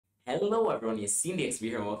Hello everyone, Yassine the XB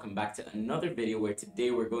here and welcome back to another video where today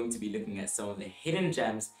we're going to be looking at some of the hidden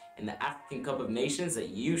gems in the African Cup of Nations that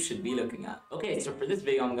you should be looking at. Okay, so for this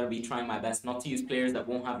video I'm going to be trying my best not to use players that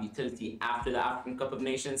won't have utility after the African Cup of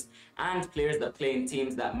Nations and players that play in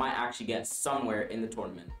teams that might actually get somewhere in the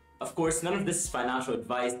tournament. Of course, none of this is financial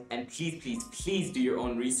advice and please do your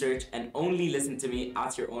own research and only listen to me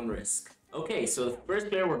at your own risk. Okay, so the first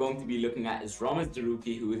player we're going to be looking at is Ramez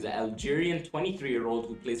Derouki, who is an Algerian 23-year-old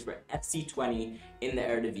who plays for FC 20 in the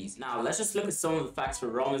Eredivisie. Now, let's just look at some of the facts for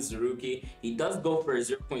Ramez Derouki. He does go for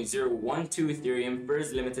 0.012 Ethereum for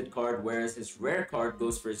his limited card, whereas his rare card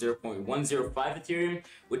goes for 0.105 Ethereum,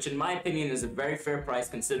 which in my opinion is a very fair price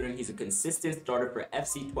considering he's a consistent starter for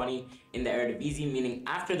FC 20 in the Eredivisie, meaning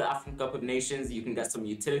after the African Cup of Nations, you can get some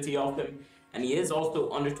utility off him. And he is also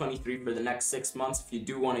under 23 for the next 6 months if you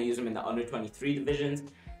do want to use him in the under 23 divisions.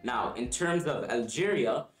 Now, in terms of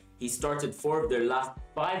Algeria, he started 4 of their last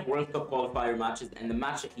 5 World Cup qualifier matches, and the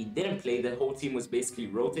match that he didn't play, the whole team was basically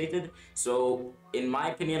rotated. So, in my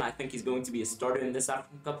opinion, I think he's going to be a starter in this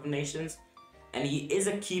African Cup of Nations. And he is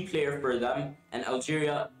a key player for them, and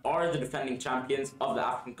Algeria are the defending champions of the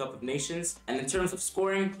African Cup of Nations. And in terms of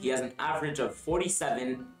scoring, he has an average of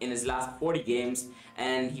 47 in his last 40 games,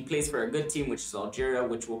 and he plays for a good team, which is Algeria,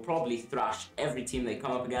 which will probably thrash every team they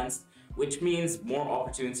come up against, which means more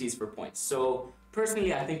opportunities for points. So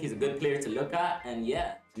personally, I think he's a good player to look at, and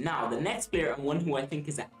yeah. Now, the next player, and one who I think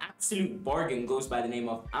is an absolute bargain, goes by the name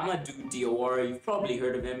of Amadou Diawara. You've probably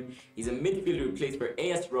heard of him. He's a midfielder who plays for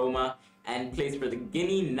AS Roma and plays for the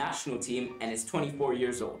Guinea national team and is 24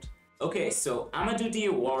 years old. Okay, so Amadou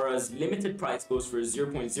Diawara's limited price goes for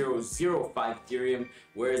 0.005 Ethereum,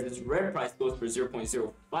 whereas its rare price goes for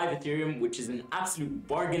 0.05 Ethereum, which is an absolute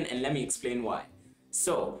bargain, and let me explain why.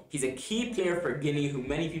 So, he's a key player for Guinea who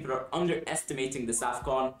many people are underestimating this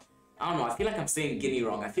AFCON. I don't know, I feel like I'm saying Guinea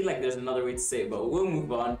wrong. I feel like there's another way to say it, but we'll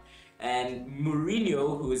move on. And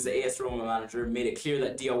Mourinho, who is the AS Roma manager, made it clear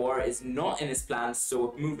that Diawara is not in his plans, so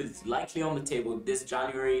a move is likely on the table this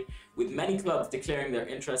January, with many clubs declaring their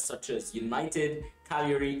interest, such as United,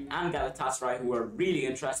 Cagliari, and Galatasaray, who are really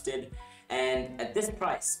interested. And at this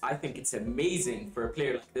price, I think it's amazing for a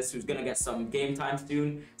player like this who's going to get some game time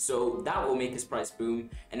soon, so that will make his price boom.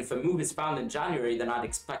 And if a move is found in January, then I'd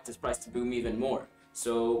expect his price to boom even more.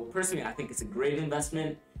 So personally, I think it's a great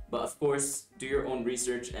investment. But of course, do your own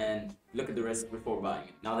research and look at the risk before buying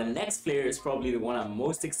it. Now, the next player is probably the one I'm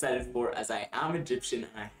most excited for, as I am Egyptian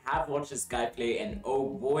and I have watched this guy play, and oh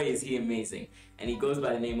boy is he amazing. And he goes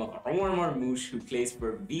by the name of Omar Marmoush, who plays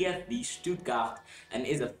for VfB Stuttgart and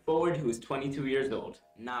is a forward who is 22 years old.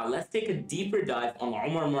 Now, let's take a deeper dive on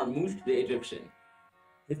Omar Marmoush, the Egyptian.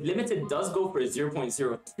 His limited does go for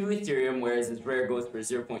 0.02 Ethereum, whereas his rare goes for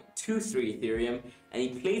 0.23 Ethereum, and he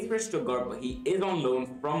plays for Stuttgart, but he is on loan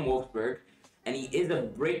from Wolfsburg, and he is a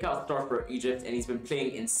breakout star for Egypt, and he's been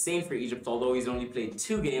playing insane for Egypt, although he's only played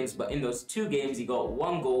 2 games, but in those 2 games he got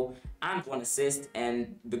 1 goal and 1 assist,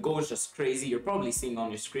 and the goal is just crazy. You're probably seeing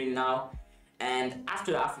on your screen now. And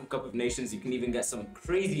after the African Cup of Nations, you can even get some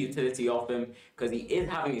crazy utility off him, because he is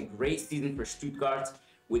having a great season for Stuttgart,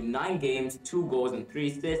 with 9 games, 2 goals and 3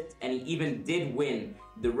 assists, and he even did win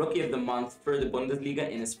the Rookie of the Month for the Bundesliga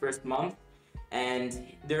in his first month.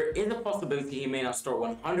 And there is a possibility he may not start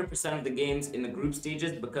 100% of the games in the group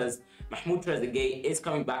stages because Mahmoud Trezeguet is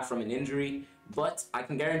coming back from an injury, but I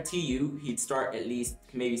can guarantee you he'd start at least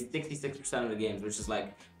maybe 66% of the games, which is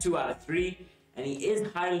like 2 out of 3. And he is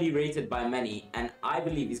highly rated by many, and I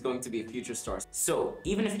believe he's going to be a future star. So,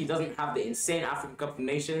 even if he doesn't have the insane African Cup of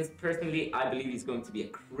Nations, personally, I believe he's going to be a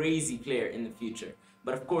crazy player in the future.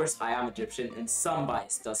 But of course, I am Egyptian, and some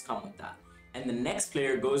bias does come with that. And the next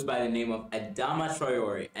player goes by the name of Adama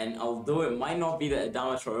Traore, and although it might not be the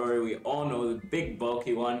Adama Traore we all know, the big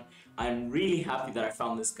bulky one, I'm really happy that I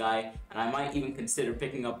found this guy, and I might even consider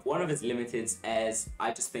picking up one of his limiteds, as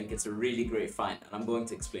I just think it's a really great find, and I'm going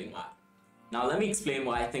to explain why. Now let me explain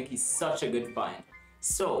why I think he's such a good find.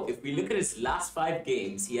 So, if we look at his last 5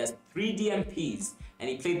 games, he has 3 DMPs, and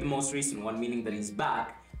he played the most recent one, meaning that he's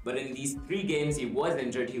back. But in these 3 games, he was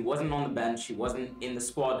injured, he wasn't on the bench, he wasn't in the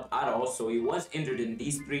squad at all, so he was injured in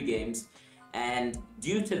these 3 games. And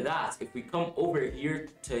due to that, if we come over here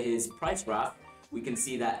to his price graph, we can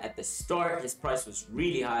see that at the start, his price was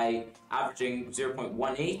really high, averaging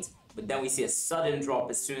 0.18, but then we see a sudden drop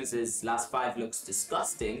as soon as his last 5 looks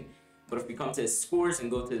disgusting. But if we come to his scores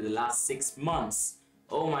and go to the last 6 months,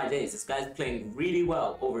 oh my days, this guy's playing really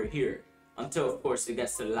well over here. Until, of course, it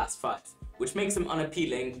gets to the last 5, which makes him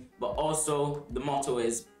unappealing, but also the motto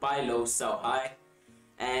is buy low, sell high.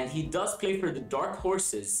 And he does play for the Dark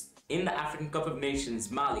Horses in the African Cup of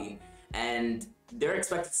Nations, Mali. And they're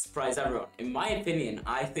expected to surprise everyone. In my opinion,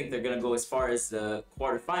 I think they're going to go as far as the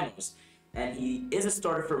quarterfinals. And he is a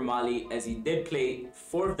starter for Mali, as he did play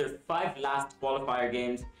 4 of their 5 last qualifier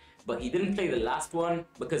games, but he didn't play the last one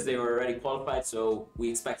because they were already qualified, so we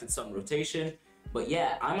expected some rotation. But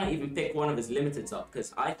yeah, I might even pick one of his limiteds up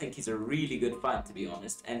because I think he's a really good fan, to be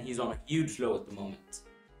honest, and he's on a huge low at the moment.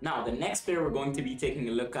 Now, the next player we're going to be taking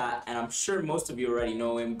a look at, and I'm sure most of you already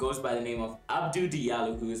know him, goes by the name of Abdou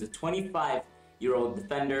Diallo, who is a 25-year-old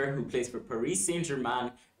defender who plays for Paris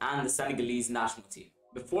Saint-Germain and the Senegalese national team.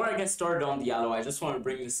 Before I get started on Diallo, I just want to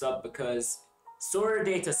bring this up because Sorare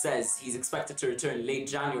data says he's expected to return late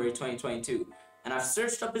January 2022. And I've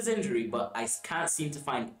searched up his injury, but I can't seem to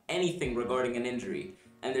find anything regarding an injury.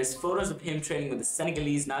 And there's photos of him training with the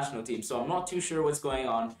Senegalese national team, so I'm not too sure what's going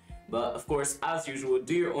on. But of course, as usual,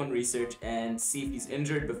 do your own research and see if he's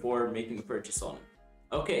injured before making a purchase on him.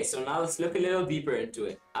 Okay, so now let's look a little deeper into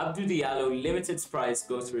it. Abdou Diallo limited's price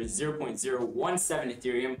goes for 0.017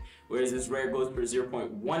 Ethereum, whereas his rare goes for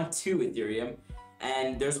 0.12 Ethereum.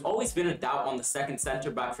 And there's always been a doubt on the second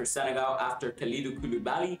centre back for Senegal after Kalidou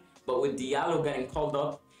Koulibaly. But with Diallo getting called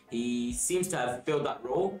up, he seems to have filled that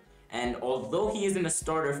role. And although he isn't a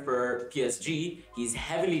starter for PSG, he's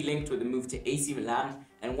heavily linked with a move to AC Milan.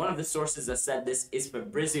 And one of the sources that said this is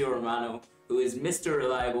Fabrizio Romano, who is Mr.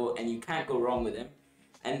 Reliable and you can't go wrong with him.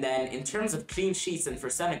 And then in terms of clean sheets and for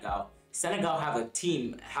Senegal have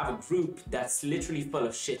a group that's literally full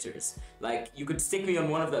of shitters. Like, you could stick me on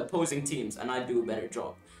one of the opposing teams and I'd do a better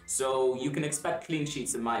job. So you can expect clean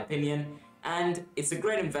sheets in my opinion. And it's a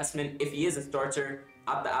great investment if he is a starter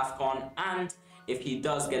at the AFCON and if he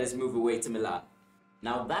does get his move away to Milan.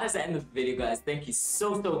 Now that is the end of the video, guys. Thank you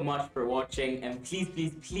so much for watching, and please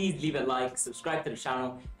leave a like, subscribe to the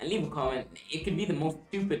channel, and leave a comment. It can be the most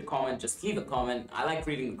stupid comment, just leave a comment. I like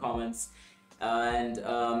reading the comments.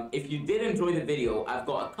 If you did enjoy the video, I've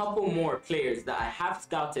got a couple more players that I have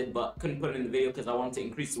scouted but couldn't put in the video because I wanted to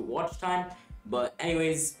increase the watch time. But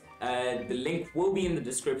anyways, the link will be in the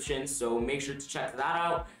description, so make sure to check that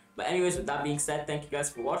out. But anyways, with that being said, thank you guys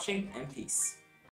for watching, and peace.